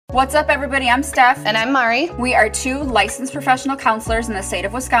What's up, everybody? I'm Steph. And I'm Mari. We are two licensed professional counselors in the state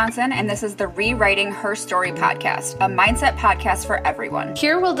of Wisconsin, and this is the Rewriting Her Story podcast, a mindset podcast for everyone.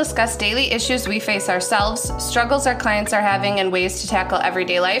 Here we'll discuss daily issues we face ourselves, struggles our clients are having, and ways to tackle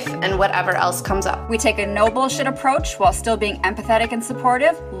everyday life and whatever else comes up. We take a no bullshit approach while still being empathetic and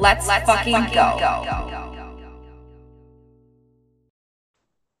supportive. Let's fucking go.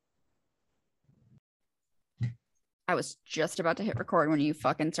 I was just about to hit record when you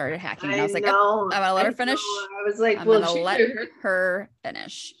fucking started hacking. And I was like, oh, I'm gonna let her finish. I was like, I'm gonna let her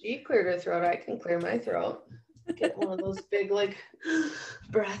finish. She cleared her throat. I can clear my throat. Get one of those big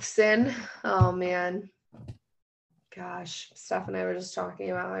breaths in. Oh man. Gosh, Steph and I were just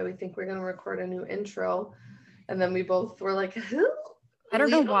talking about how we think we're gonna record a new intro, and then we both were like, I don't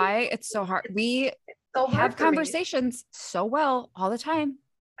know why it's so hard. We have conversations so well all the time.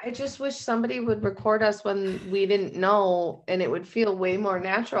 I just wish somebody would record us when we didn't know, and it would feel way more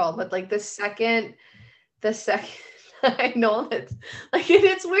natural. But the second I know that,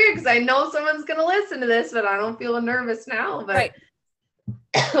 it's weird because I know someone's gonna listen to this, but I don't feel nervous now. But right.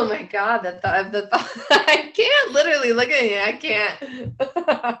 Oh my God, the thought I can't literally look at you. I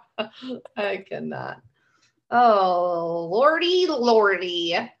can't. I cannot. Oh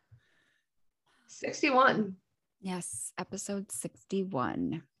Lordy. 61. Yes, episode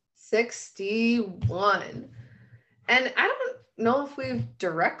 61. 61. And I don't know if we've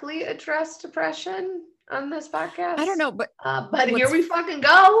directly addressed depression on this podcast. I don't know, but here we fucking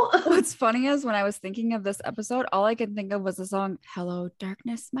go. What's funny is when I was thinking of this episode, all I could think of was the song "Hello,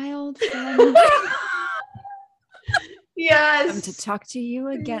 Darkness, My Old Friend." Yes. Come to talk to you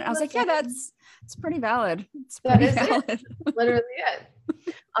again. I was like, yeah, it's pretty valid. It's pretty valid. It. Literally it.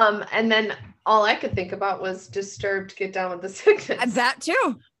 And then all I could think about was Disturbed, Get Down with the Sickness. That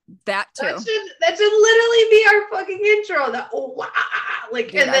too. That should literally be our fucking intro.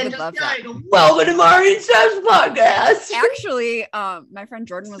 Dude, and then just welcome to Mari and Steph's podcast. Actually, my friend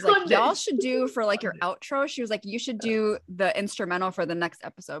Jordan was like, y'all should do for your outro. She was like, you should do the instrumental for the next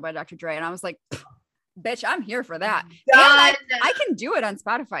episode by Dr. Dre. And I was like, bitch, I'm here for that. I can do it on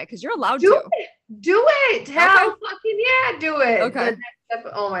Spotify because you're allowed to. Do it. Hell fucking yeah, do it. Okay.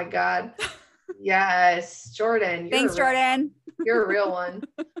 Oh my God. Yes. Jordan. Thanks, Jordan. You're a real one.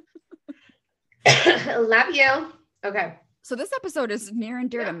 Love you. Okay. So this episode is near and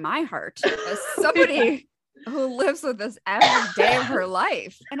dear to my heart as somebody who lives with this every day of her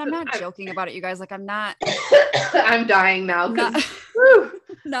life. And I'm not joking about it, you guys. I'm not. I'm dying now.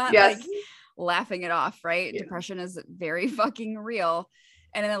 Not laughing it off, right? Yeah. Depression is very fucking real.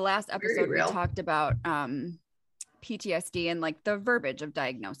 And in the last episode, we talked about PTSD and the verbiage of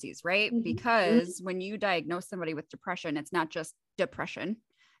diagnoses, right? Mm-hmm. Because when you diagnose somebody with depression, it's not just depression.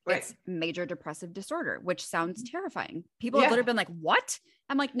 Right. It's major depressive disorder, which sounds terrifying. People have literally been like, what?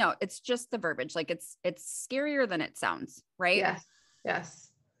 I'm like, no, it's just the verbiage. It's scarier than it sounds, right? Yes.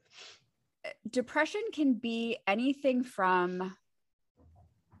 Depression can be anything from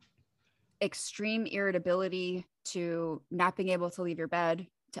extreme irritability to not being able to leave your bed,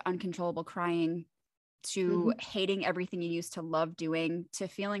 to uncontrollable crying, to hating everything you used to love doing, to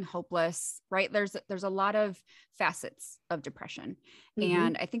feeling hopeless, right? There's a lot of facets of depression.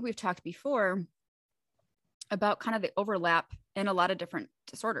 And I think we've talked before about kind of the overlap in a lot of different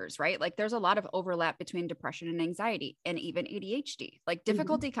disorders, right? There's a lot of overlap between depression and anxiety and even ADHD,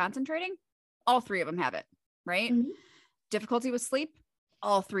 difficulty concentrating, all three of them have it, right? Difficulty with sleep,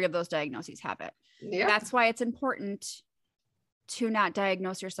 all three of those diagnoses have it. Yeah. That's why it's important to not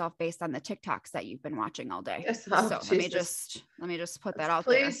diagnose yourself based on the TikToks that you've been watching all day. Yes. So let me just put that out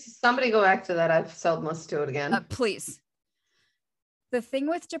there. Please, somebody go back to that. I've seldom listened to it again. Please. The thing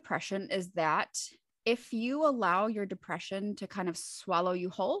with depression is that if you allow your depression to kind of swallow you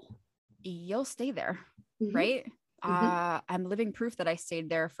whole, you'll stay there, right? I'm living proof that I stayed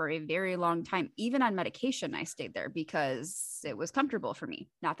there for a very long time. Even on medication, I stayed there because it was comfortable for me.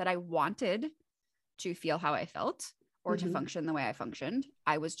 Not that I wanted to feel how I felt or to function the way I functioned.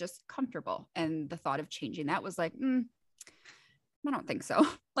 I was just comfortable. And the thought of changing that was like, I don't think so.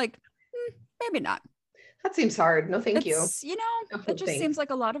 Maybe not. That seems hard. No, thank you. It just seems like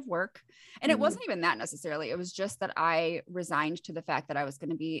a lot of work. And it wasn't even that necessarily. It was just that I resigned to the fact that I was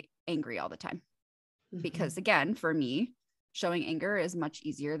going to be angry all the time. Because again, for me, showing anger is much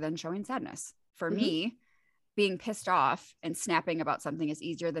easier than showing sadness. For me, being pissed off and snapping about something is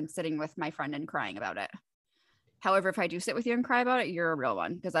easier than sitting with my friend and crying about it. However, if I do sit with you and cry about it, you're a real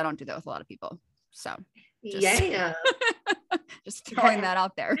one because I don't do that with a lot of people. So just throwing that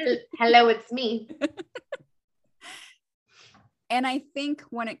out there. Hello, it's me. And I think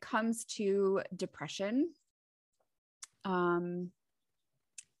when it comes to depression,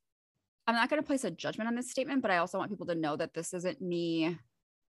 I'm not going to place a judgment on this statement, but I also want people to know that this isn't me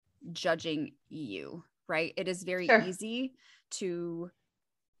judging you, right? It is very easy to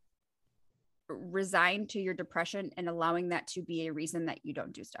resign to your depression and allowing that to be a reason that you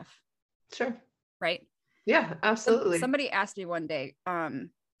don't do stuff. Sure. Right? Yeah, absolutely. Somebody asked me one day,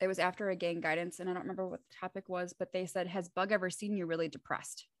 it was after a gang guidance and I don't remember what the topic was, but they said, has Bug ever seen you really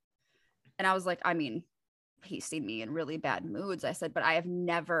depressed? And I was like, I mean, he's seen me in really bad moods. I said, but I have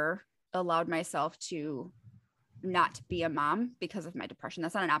never allowed myself to not be a mom because of my depression.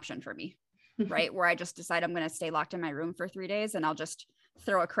 That's not an option for me, right? Where I just decide I'm going to stay locked in my room for 3 days and I'll just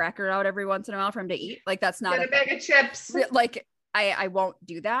throw a cracker out every once in a while for him to eat. Like that's not a bag of chips. Like I won't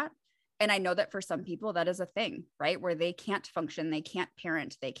do that. And I know that for some people that is a thing, right? Where they can't function, they can't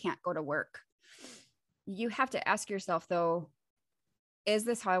parent, they can't go to work. You have to ask yourself though, is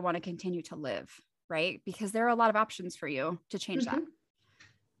this how I want to continue to live? Right? Because there are a lot of options for you to change that.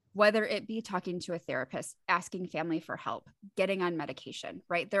 Whether it be talking to a therapist, asking family for help, getting on medication,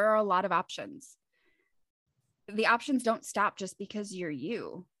 right? There are a lot of options. The options don't stop just because you're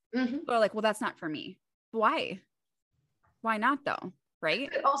you. Or like, well, that's not for me. Why? Why not though? Right?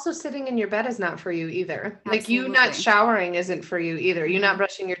 But also sitting in your bed is not for you either. Absolutely. Like you not showering isn't for you either. You not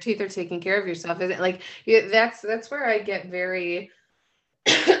brushing your teeth or taking care of yourself isn't like that's where I get very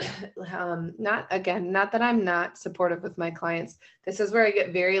not that I'm not supportive with my clients. This is where I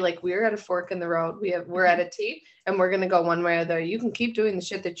get very like, we're at a fork in the road. We're at a T and we're going to go one way or the other. You can keep doing the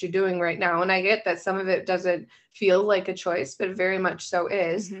shit that you're doing right now. And I get that some of it doesn't feel like a choice, but very much so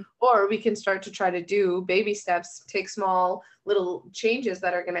is, or we can start to try to do baby steps, take small little changes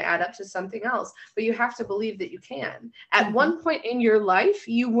that are going to add up to something else. But you have to believe that you can. At one point in your life,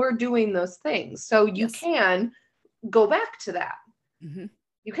 you were doing those things. So you can go back to that.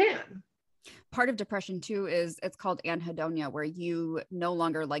 You can. Part of depression too is it's called anhedonia, where you no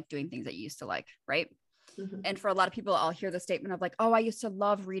longer like doing things that you used to like, right? And for a lot of people, I'll hear the statement of like, oh, I used to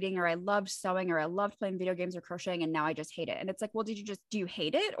love reading, or I loved sewing, or I loved playing video games or crocheting, and now I just hate it. And it's like, well, do you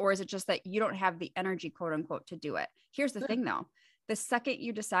hate it? Or is it just that you don't have the energy, quote unquote, to do it? Here's the thing though. The second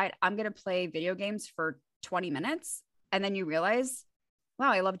you decide I'm going to play video games for 20 minutes, and then you realize,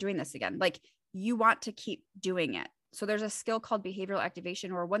 wow, I love doing this again. Like you want to keep doing it. So there's a skill called behavioral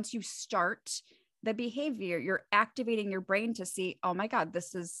activation, where once you start the behavior, you're activating your brain to see, oh my God,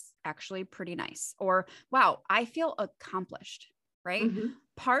 this is actually pretty nice. Or, wow, I feel accomplished, right?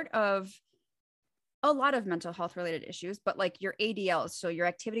 Part of a lot of mental health related issues, but like your ADLs, so your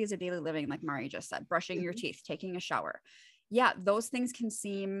activities of daily living, like Mari just said, brushing your teeth, taking a shower. Yeah, those things can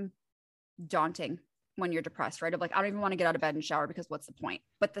seem daunting when you're depressed, right? Of like, I don't even want to get out of bed and shower because what's the point?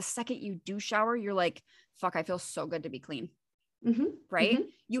 But the second you do shower, you're like, fuck, I feel so good to be clean. Right?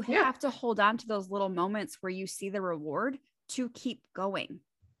 You have to hold on to those little moments where you see the reward to keep going.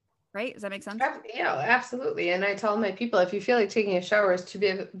 Right? Does that make sense? Yeah, absolutely. And I tell my people, if you feel like taking a shower is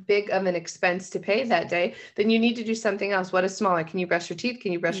too big of an expense to pay that day, then you need to do something else. What is smaller? Can you brush your teeth?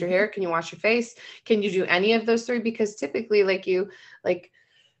 Can you brush your hair? Can you wash your face? Can you do any of those three? Because typically,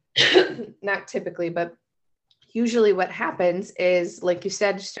 not typically, but usually what happens is, like you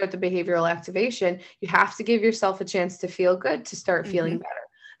said, to start the behavioral activation, you have to give yourself a chance to feel good, to start feeling better.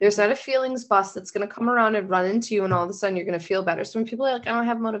 There's not a feelings bus that's going to come around and run into you and all of a sudden you're going to feel better. So when people are like, I don't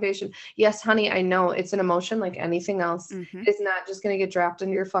have motivation. Yes, honey, I know it's an emotion like anything else. It's not just going to get dropped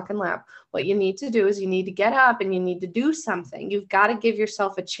into your fucking lap. What you need to do is you need to get up and you need to do something. You've got to give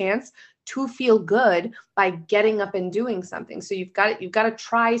yourself a chance to feel good by getting up and doing something. So you've got to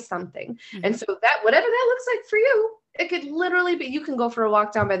try something. And so that, whatever that looks like for you, it could literally be, you can go for a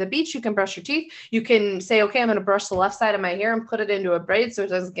walk down by the beach. You can brush your teeth. You can say, okay, I'm going to brush the left side of my hair and put it into a braid so it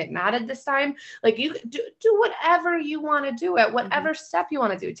doesn't get knotted this time. Like you do whatever you want to do at whatever step you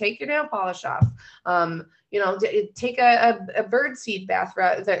want to do. Take your nail polish off. Take a bird seed bath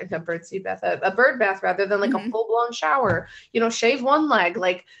rather than a bird bath rather than like a full blown shower, shave one leg,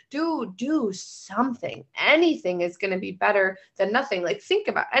 like do something. Anything is going to be better than nothing. Like think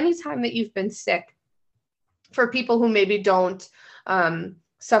about any time that you've been sick, for people who maybe don't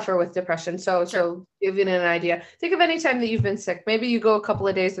suffer with depression. So giving an idea, think of any time that you've been sick. Maybe you go a couple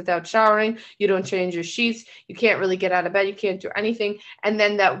of days without showering, you don't change your sheets, you can't really get out of bed, you can't do anything. And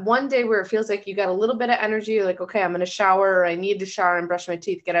then that one day where it feels like you got a little bit of energy, you're like, okay, I'm going to shower, or I need to shower and brush my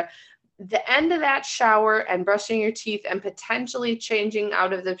teeth, the end of that shower and brushing your teeth and potentially changing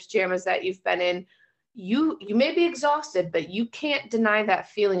out of the pajamas that you've been in, you may be exhausted, but you can't deny that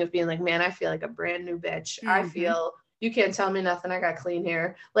feeling of being like, man, I feel like a brand new bitch. I feel, you can't tell me nothing. I got clean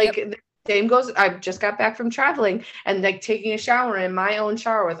hair. Like the same goes. I just got back from traveling and like taking a shower in my own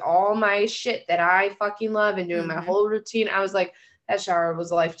shower with all my shit that I fucking love and doing my whole routine. I was like, That shower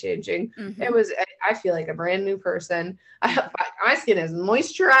was life-changing. Mhm. It was, I feel like a brand new person. My skin is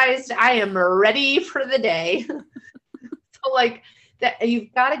moisturized. I am ready for the day. So like that,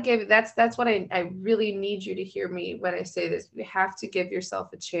 you've got to give, that's what I really need you to hear me when I say this. You have to give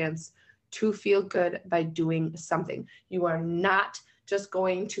yourself a chance to feel good by doing something. You are not just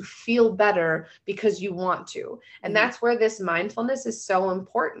going to feel better because you want to. And that's where this mindfulness is so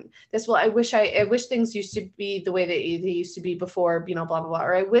important. I wish things used to be the way that they used to be before, blah, blah, blah.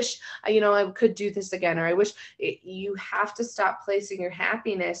 Or I wish, I could do this again. Or I wish you have to stop placing your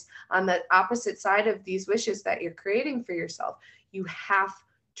happiness on the opposite side of these wishes that you're creating for yourself. You have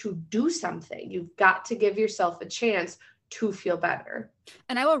to do something. You've got to give yourself a chance to feel better.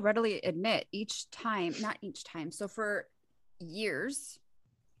 And I will readily admit so for years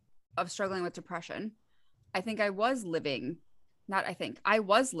of struggling with depression, I was living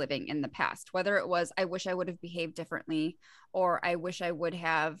in the past, whether it was, I wish I would have behaved differently, or I wish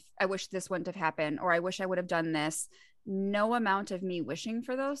this wouldn't have happened, or I wish I would have done this. No amount of me wishing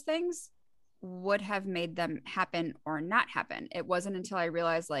for those things would have made them happen or not happen. It wasn't until I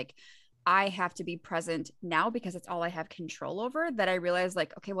realized like, I have to be present now because it's all I have control over, that I realized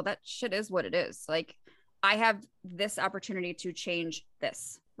like, okay, well, that shit is what it is. Like, I have this opportunity to change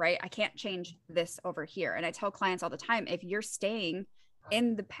this, right? I can't change this over here. And I tell clients all the time, if you're staying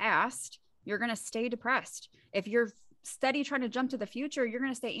in the past, you're going to stay depressed. If you're steady trying to jump to the future, you're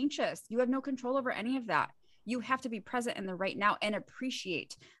going to stay anxious. You have no control over any of that. You have to be present in the right now and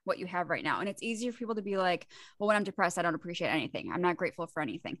appreciate what you have right now. And it's easier for people to be like, well, when I'm depressed, I don't appreciate anything. I'm not grateful for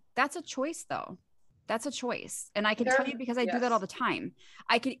anything. That's a choice though. That's a choice. And I can tell you, because I do that all the time.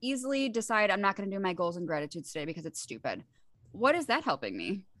 I could easily decide I'm not going to do my goals and gratitudes today because it's stupid. What is that helping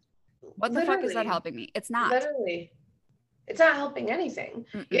me? What the fuck is that helping me? It's not. Literally. It's not helping anything.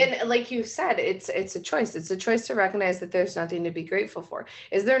 And like you said, it's a choice. It's a choice to recognize that there's nothing to be grateful for.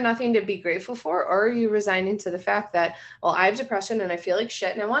 Is there nothing to be grateful for? Or are you resigning to the fact that, well, I have depression and I feel like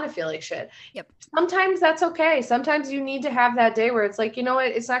shit and I want to feel like shit? Yep. Sometimes that's okay. Sometimes you need to have that day where it's like, you know what?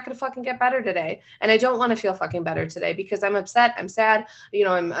 It's not going to fucking get better today. And I don't want to feel fucking better today because I'm upset. I'm sad.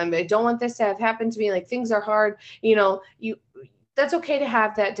 I don't want this to have happened to me. Like, things are hard. That's okay to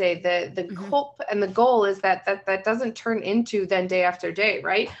have that day. The hope and the goal is that doesn't turn into then day after day,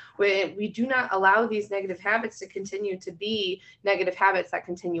 right? We do not allow these negative habits to continue to be negative habits that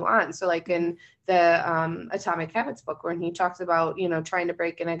continue on. So like in the Atomic Habits book, when he talks about, trying to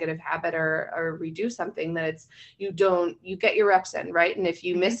break a negative habit or redo something, that it's, you get your reps in, right? And if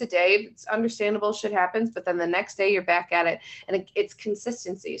you miss a day, it's understandable, shit happens, but then the next day you're back at it, and it's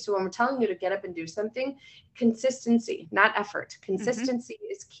consistency. So when we're telling you to get up and do something, consistency, not effort. Consistency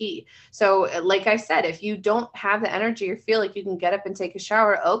is key. So like I said, if you don't have the energy or feel like you can get up and take a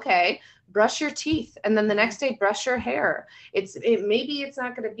shower, okay, brush your teeth. And then the next day, brush your hair. Maybe it's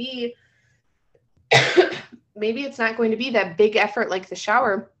not going to be, that big effort like the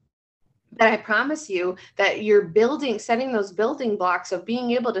shower. But I promise you that you're setting those building blocks of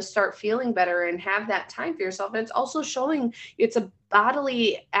being able to start feeling better and have that time for yourself. And it's also it's a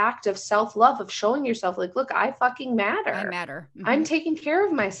bodily act of self-love, of showing yourself like, look, I fucking matter. I matter. I'm taking care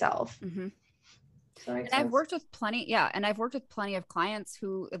of myself. So I've worked with plenty of clients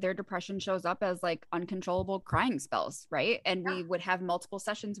who their depression shows up as like uncontrollable crying spells, right? And we would have multiple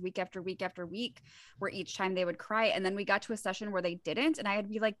sessions week after week after week where each time they would cry. And then we got to a session where they didn't. And I'd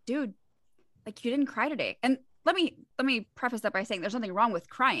be like, dude, like, you didn't cry today. And let me preface that by saying there's nothing wrong with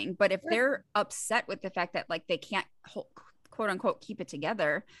crying, but if they're upset with the fact that like they can't quote unquote keep it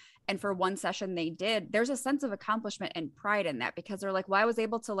together, and for one session they did, there's a sense of accomplishment and pride in that, because they're like, well, I was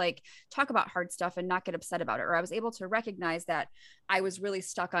able to like talk about hard stuff and not get upset about it, or I was able to recognize that I was really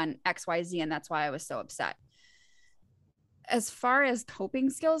stuck on XYZ and that's why I was so upset. As far as coping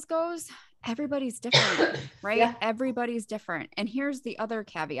skills goes, everybody's different, right? Yeah. Everybody's different. And here's the other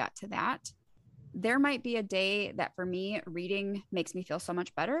caveat to that. There might be a day that for me, reading makes me feel so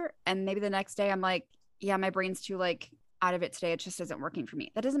much better. And maybe the next day I'm like, yeah, my brain's too like out of it today. It just isn't working for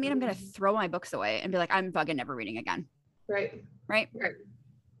me. That doesn't mean I'm going to throw my books away and be like, I'm fucking never reading again. Right.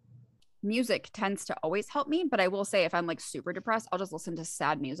 Music tends to always help me, but I will say if I'm like super depressed, I'll just listen to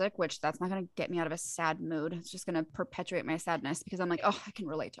sad music, which that's not going to get me out of a sad mood. It's just going to perpetuate my sadness, because I'm like, oh, I can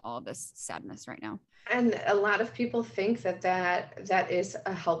relate to all of this sadness right now. And a lot of people think that is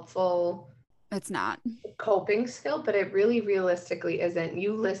a helpful It's not. coping skill, but it really realistically isn't.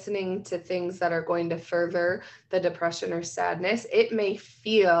 You listening to things that are going to further the depression or sadness, it may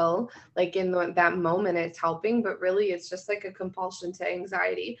feel like in that moment it's helping, but really it's just like a compulsion to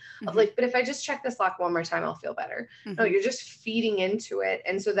anxiety of like, but if I just check this lock one more time, I'll feel better. No, you're just feeding into it.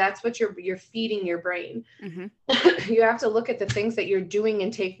 And so that's what you're feeding your brain. You have to look at the things that you're doing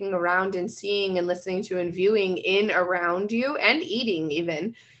and taking around and seeing and listening to and viewing in around you and eating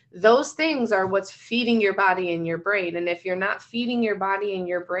even. Those things are what's feeding your body and your brain. And if you're not feeding your body and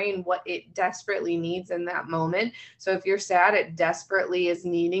your brain what it desperately needs in that moment, so if you're sad, it desperately is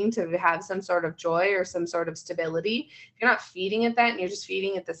needing to have some sort of joy or some sort of stability. If you're not feeding it that and you're just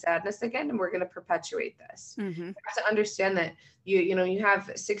feeding it the sadness again, and we're going to perpetuate this. You have to understand that you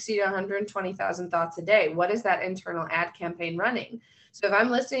have 60 to 120,000 thoughts a day. What is that internal ad campaign running? So if I'm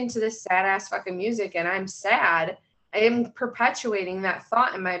listening to this sad ass fucking music and I'm sad, I am perpetuating that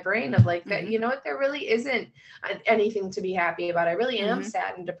thought in my brain of like that, you know what, there really isn't anything to be happy about. I really am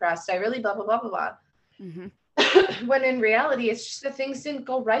sad and depressed. I really blah, blah, blah, blah, blah. When in reality, it's just that things didn't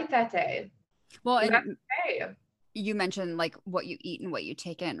go right that day. Well, and you mentioned like what you eat and what you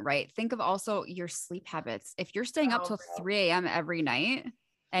take in, right? Think of also your sleep habits. If you're staying up till 3 a.m. every night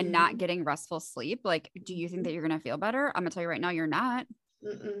and not getting restful sleep, like, do you think that you're going to feel better? I'm gonna tell you right now, you're not.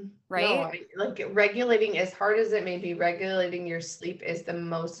 Right? No, like regulating, as hard as it may be, regulating your sleep is the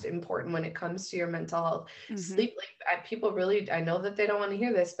most important when it comes to your mental health. Sleep, like people really, I know that they don't want to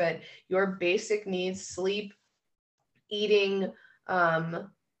hear this, but your basic needs, sleep, eating,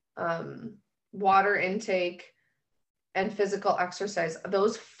 water intake, and physical exercise,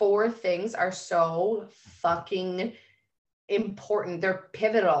 those 4 things are so fucking important. They're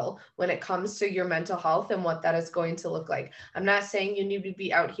pivotal when it comes to your mental health and what that is going to look like. I'm not saying you need to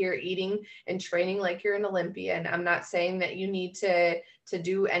be out here eating and training like you're an Olympian. I'm not saying that you need to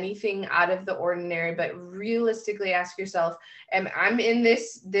do anything out of the ordinary, but realistically ask yourself, I'm in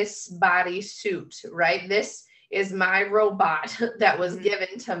this body suit, right? This is my robot that was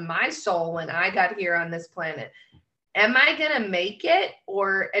given to my soul when I got here on this planet. Am I going to make it,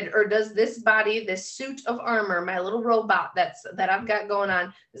 or does this body, this suit of armor, my little robot that I've got going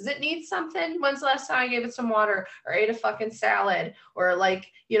on, does it need something? When's the last time I gave it some water or ate a fucking salad or like,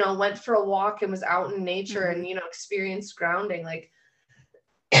 went for a walk and was out in nature and, experienced grounding? Like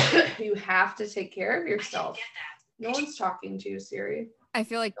you have to take care of yourself. No one's talking to you, Siri. I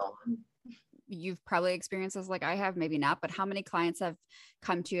feel like you've probably experienced this like I have, maybe not, but how many clients have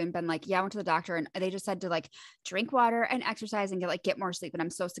come to you and been like, yeah, I went to the doctor and they just said to like drink water and exercise and get more sleep. And I'm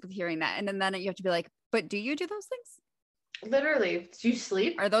so sick of hearing that. And then you have to be like, but do you do those things? Literally. Do you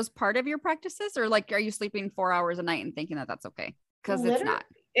sleep? Are those part of your practices, or like, are you sleeping 4 hours a night and thinking that that's okay? Because it's not.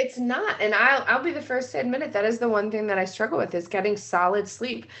 It's not. And I'll be the first to admit it. That is the one thing that I struggle with, is getting solid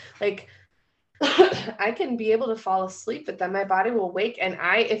sleep. Like I can be able to fall asleep, but then my body will wake. And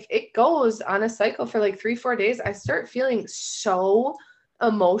if it goes on a cycle for like 3-4 days, I start feeling so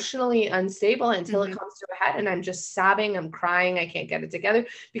emotionally unstable until it comes to a head. And I'm just sobbing, I'm crying, I can't get it together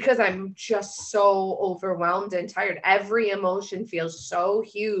because I'm just so overwhelmed and tired. Every emotion feels so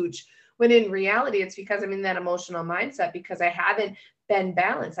huge, when in reality, it's because I'm in that emotional mindset because I haven't been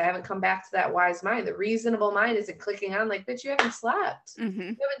balanced. I haven't come back to that wise mind. The reasonable mind isn't clicking on like, bitch, you haven't slept. You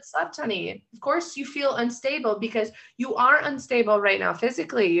haven't slept, honey. Of course you feel unstable because you are unstable right now.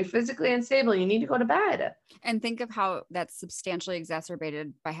 Physically, you're physically unstable. You need to go to bed. And think of how that's substantially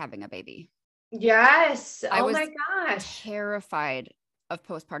exacerbated by having a baby. Yes. I was my gosh. terrified of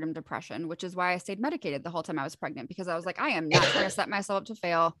postpartum depression, which is why I stayed medicated the whole time I was pregnant, because I was like, I am not trying to set myself up to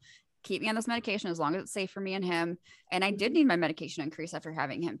fail. Keep me on this medication as long as it's safe for me and him. And I did need my medication increase after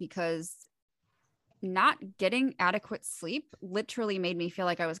having him, because not getting adequate sleep literally made me feel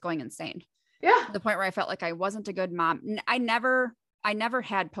like I was going insane. Yeah. To the point where I felt like I wasn't a good mom. I never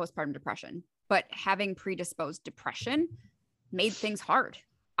had postpartum depression, but having predisposed depression made things hard.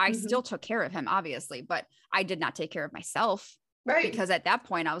 I still took care of him, obviously, but I did not take care of myself. Right. Because at that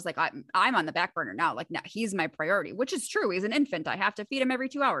point I was like, I'm on the back burner now. Like, now he's my priority, which is true. He's an infant. I have to feed him every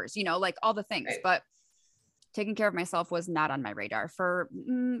 2 hours, like all the things, but taking care of myself was not on my radar for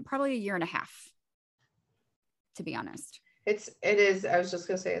probably 1.5 years, to be honest. It is. I was just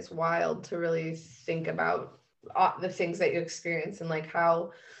going to say, it's wild to really think about the things that you experience and like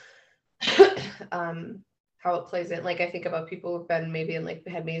how it plays in. Like, I think about people who've been maybe in like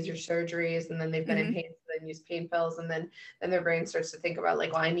had major surgeries and then they've been in pain, so then use pain pills, and then their brain starts to think about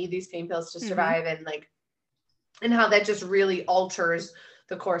like, well, I need these pain pills to survive, and like, and how that just really alters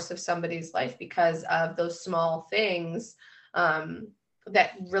the course of somebody's life because of those small things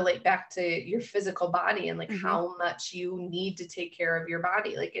that relate back to your physical body and like how much you need to take care of your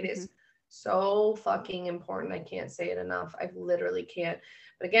body. Like, it is So fucking important. I can't say it enough. I literally can't.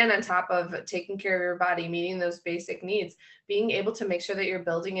 But again, on top of taking care of your body, meeting those basic needs, being able to make sure that you're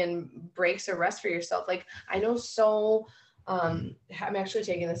building in breaks or rest for yourself. Like I know I'm actually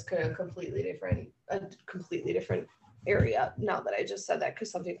taking this a completely different area now that I just said that,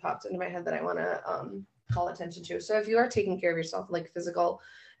 because something popped into my head that I want to call attention to. So if you are taking care of yourself, like physical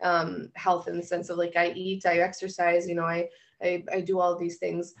health, in the sense of like I eat, I exercise, I do all these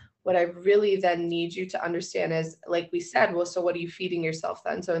things. What I really then need you to understand is, like we said, well, so what are you feeding yourself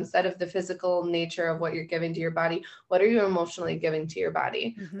then? So instead of the physical nature of what you're giving to your body, what are you emotionally giving to your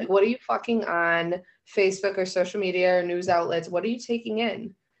body? Mm-hmm. Like, what are you fucking on Facebook or social media or news outlets? What are you taking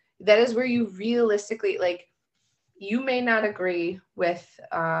in? That is where you realistically, like, you may not agree with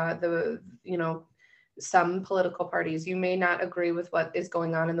some political parties. You may not agree with what is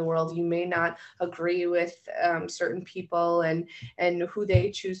going on in the world. You may not agree with certain people and who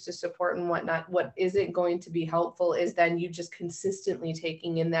they choose to support and whatnot. What isn't going to be helpful is then you just consistently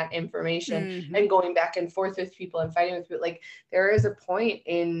taking in that information and going back and forth with people and fighting with people. Like, there is a point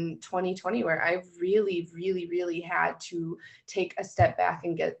in 2020 where I really, really, really had to take a step back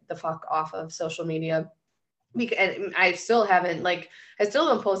and get the fuck off of social media. Because I still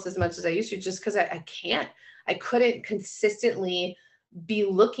don't post as much as I used to, just because I couldn't consistently be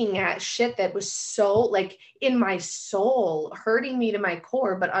looking at shit that was so like in my soul, hurting me to my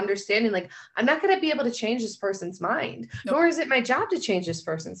core, but understanding like, I'm not going to be able to change this person's mind, Nope. Nor is it my job to change this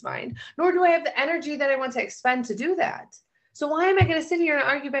person's mind, nor do I have the energy that I want to expend to do that. So why am I going to sit here and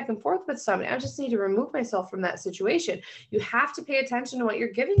argue back and forth with somebody? I just need to remove myself from that situation. You have to pay attention to what you're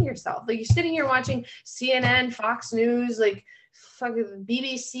giving yourself. Like, you're sitting here watching CNN, Fox News, like fucking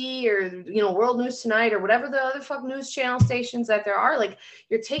BBC or, World News Tonight or whatever the other fuck news channel stations that there are. Like,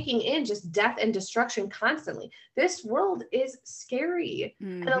 you're taking in just death and destruction constantly. This world is scary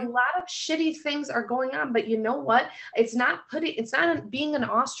and a lot of shitty things are going on. But you know what? It's not being an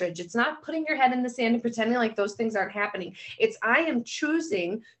ostrich. It's not putting your head in the sand and pretending like those things aren't happening. It's I am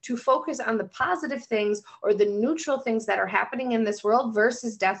choosing to focus on the positive things or the neutral things that are happening in this world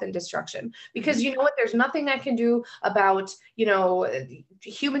versus death and destruction. Because you know what? There's nothing I can do about,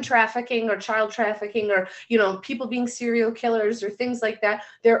 human trafficking or child trafficking or, people being serial killers or things like that.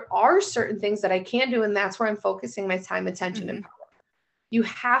 There are certain things that I can do, and that's where I'm focusing my time, attention, and power. You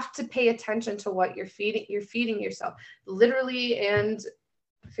have to pay attention to what you're feeding yourself, literally and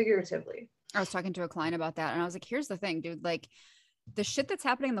figuratively. I was talking to a client about that, and I was like, here's the thing, dude, like the shit that's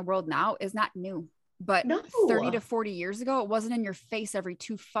happening in the world now is not new, but 30 to 40 years ago, it wasn't in your face every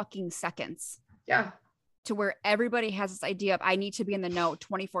 2 fucking seconds. Yeah. To where everybody has this idea of I need to be in the know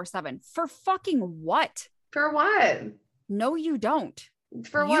 24/7 for fucking what? For what? No, you don't.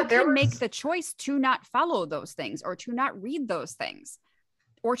 For what? You can make the choice to not follow those things or to not read those things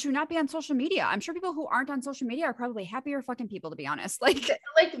or to not be on social media. I'm sure people who aren't on social media are probably happier fucking people, to be honest. Like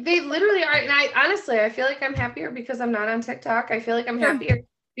they literally are. And I feel like I'm happier because I'm not on TikTok. I feel like I'm happier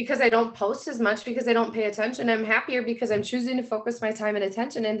because I don't post as much, because I don't pay attention. I'm happier because I'm choosing to focus my time and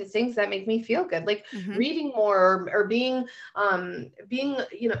attention into things that make me feel good, like reading more or being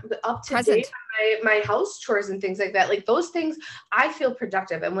up to date on my house chores and things like that. Like, those things, I feel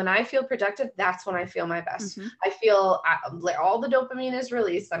productive. And when I feel productive, that's when I feel my best. I feel all the dopamine is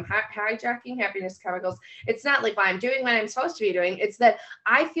released. I'm hijacking happiness chemicals. It's not like I'm doing what I'm supposed to be doing. It's that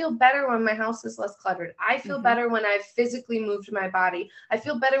I feel better when my house is less cluttered. I feel better when I've physically moved my body. I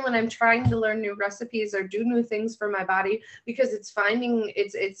feel better when I'm trying to learn new recipes or do new things for my body, because it's finding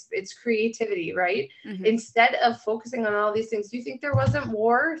it's creativity, right? Instead of focusing on all these things. Do you think there wasn't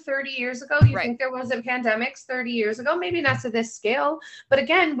war 30 years ago? You think there wasn't pandemics 30 years ago? Maybe not to this scale, but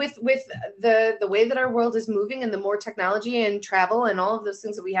again, with the way that our world is moving and the more technology and travel and all of those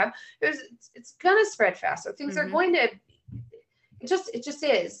things that we have, it's gonna spread faster. Things are going to, it just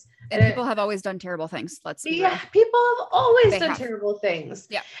is. And people have always done terrible things. People have always done terrible things.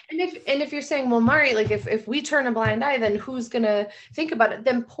 Yeah. And if you're saying, well, Mari, like if we turn a blind eye, then who's gonna think about it?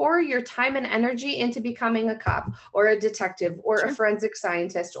 Then pour your time and energy into becoming a cop or a detective or a forensic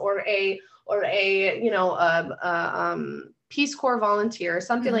scientist or a Peace Corps volunteer or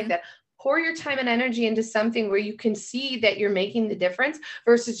something like that. Pour your time and energy into something where you can see that you're making the difference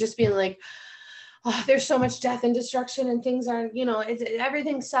versus just being like, oh, there's so much death and destruction and things aren't,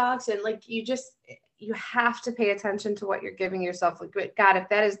 everything sucks. And like, you have to pay attention to what you're giving yourself. Like, God, if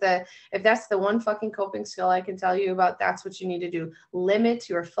that's the one fucking coping skill I can tell you about, that's what you need to do. Limit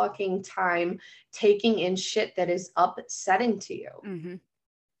your fucking time taking in shit that is upsetting to you.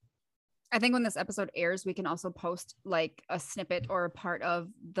 I think when this episode airs, we can also post like a snippet or a part of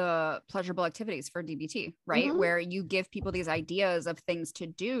the pleasurable activities for DBT, right? Mm-hmm. Where you give people these ideas of things to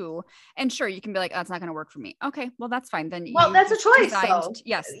do. And sure, you can be like, that's not going to work for me. Okay, well, that's fine. Then well, that's a choice. So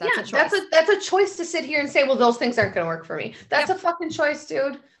yes, that's a yeah, choice. That's a choice to sit here and say, well, those things aren't going to work for me. That's a fucking choice,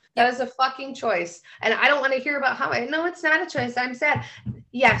 dude. That is a fucking choice. And I don't want to hear about how no, it's not a choice. I'm sad.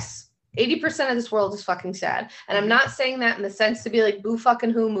 Yes. 80% of this world is fucking sad. And I'm not saying that in the sense to be like, boo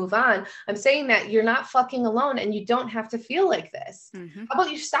fucking who, move on. I'm saying that you're not fucking alone and you don't have to feel like this. How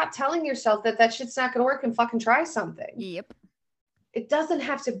about you stop telling yourself that that shit's not going to work and fucking try something? Yep. It doesn't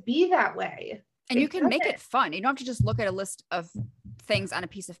have to be that way. And you can make it fun. You don't have to just look at a list of things on a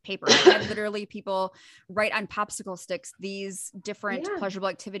piece of paper. I had literally people write on popsicle sticks these different pleasurable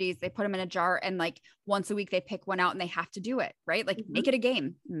activities. They put them in a jar and like once a week they pick one out and they have to do it, right? Like make it a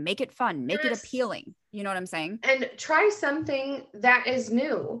game, make it fun, make it appealing. You know what I'm saying? And try something that is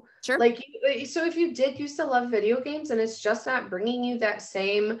new. Sure. Like, so if you did used to love video games and it's just not bringing you that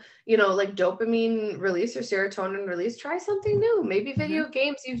same, you know, like dopamine release or serotonin release, try something new. Maybe video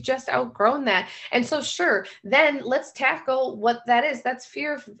games, you've just outgrown that. And so sure, then let's tackle what that is. That's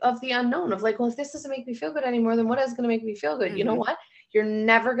fear of the unknown of like, well, if this doesn't make me feel good anymore, then what is going to make me feel good? You know what? You're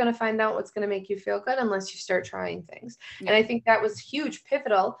never going to find out what's going to make you feel good unless you start trying things. And I think that was huge,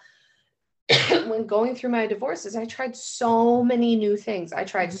 pivotal. When going through my divorces, I tried so many new things. I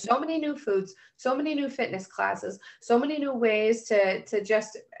tried so many new foods, so many new fitness classes, so many new ways to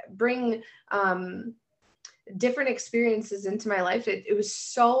just bring different experiences into my life. It was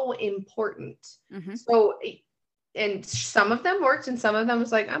so important. So, and some of them worked and some of them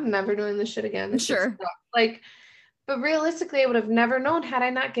was like, I'm never doing this shit again. Sure. Like, but realistically, I would have never known had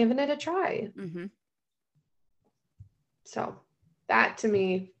I not given it a try. So that to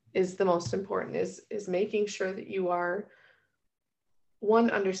me is the most important, is making sure that you are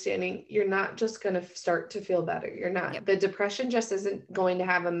understanding you're not just going to start to feel better. You're not, the depression just isn't going to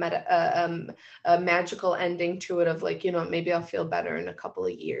have a magical ending to it of like, you know, maybe I'll feel better in a couple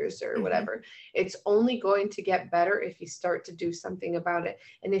of years or whatever. It's only going to get better if you start to do something about it.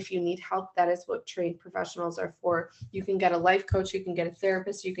 And if you need help, that is what trained professionals are for. You can get a life coach, you can get a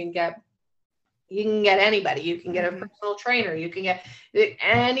therapist, you can get anybody, you can get a personal trainer, you can get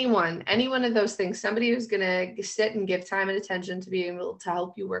any one of those things, somebody who's going to sit and give time and attention to be able to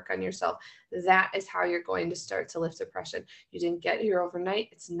help you work on yourself. That is how you're going to start to lift depression. You didn't get here overnight.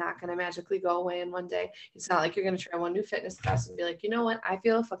 It's not going to magically go away in one day. It's not like you're going to try one new fitness class and be like, you know what? I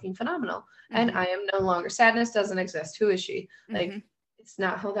feel fucking phenomenal. And I am no longer, sadness doesn't exist. Who is she? Like, it's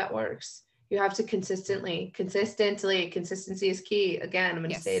not how that works. You have to consistently, consistency is key. Again, I'm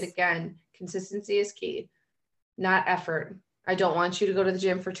going to say it again. Consistency is key, not effort. I don't want you to go to the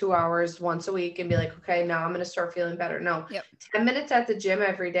gym for 2 hours once a week and be like, okay, now I'm going to start feeling better. No, 10 minutes at the gym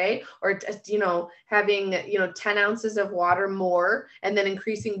every day, or, you know, having, you know, 10 ounces of water more and then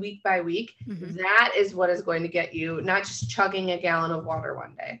increasing week by week. That is what is going to get you, not just chugging a gallon of water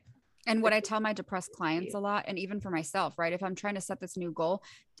one day. And what I tell my depressed clients a lot, and even for myself, right? If I'm trying to set this new goal,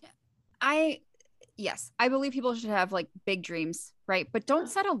 yes, I believe people should have like big dreams, right? But don't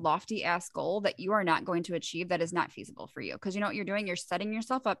set a lofty ass goal that you are not going to achieve that is not feasible for you. Because you know what you're doing? You're setting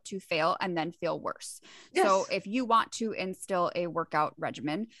yourself up to fail and then feel worse. Yes. So if you want to instill a workout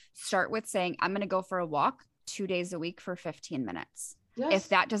regimen, start with saying, I'm going to go for a walk 2 days a week for 15 minutes. Yes. If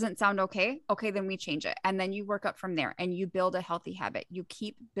that doesn't sound okay, then we change it. And then you work up from there and you build a healthy habit. You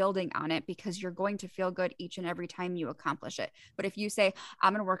keep building on it because you're going to feel good each and every time you accomplish it. But if you say,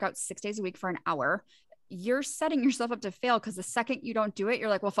 I'm going to work out 6 days a week for an hour, you're setting yourself up to fail, because the second you don't do it, you're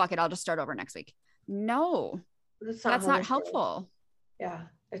like, well, fuck it, I'll just start over next week. No, that's not helpful. Yeah,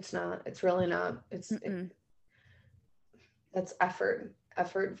 it's not. It's really not. That's effort.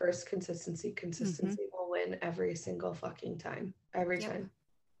 Effort versus consistency. Consistency will win every single fucking time. Every time.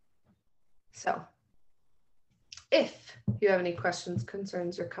 So if you have any questions,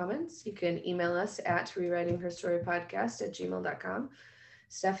 concerns, or comments, you can email us at rewritingherstorypodcast@gmail.com.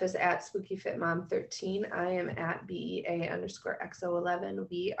 Steph is at spookyfitmom13. I am at BEA_XO11.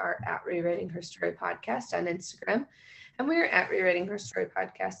 We are at Rewriting Her Story Podcast on Instagram. And we are at Rewriting Her Story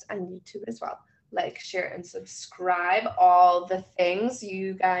Podcast on YouTube as well. Like, share, and subscribe. All the things.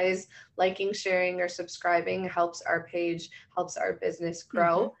 You guys liking, sharing, or subscribing helps our page, helps our business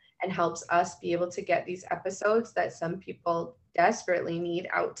grow, and helps us be able to get these episodes that some people desperately need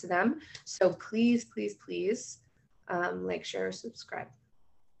out to them. So please, please, please, like, share, or subscribe.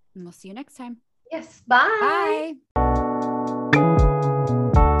 And we'll see you next time. Yes. Bye. Bye.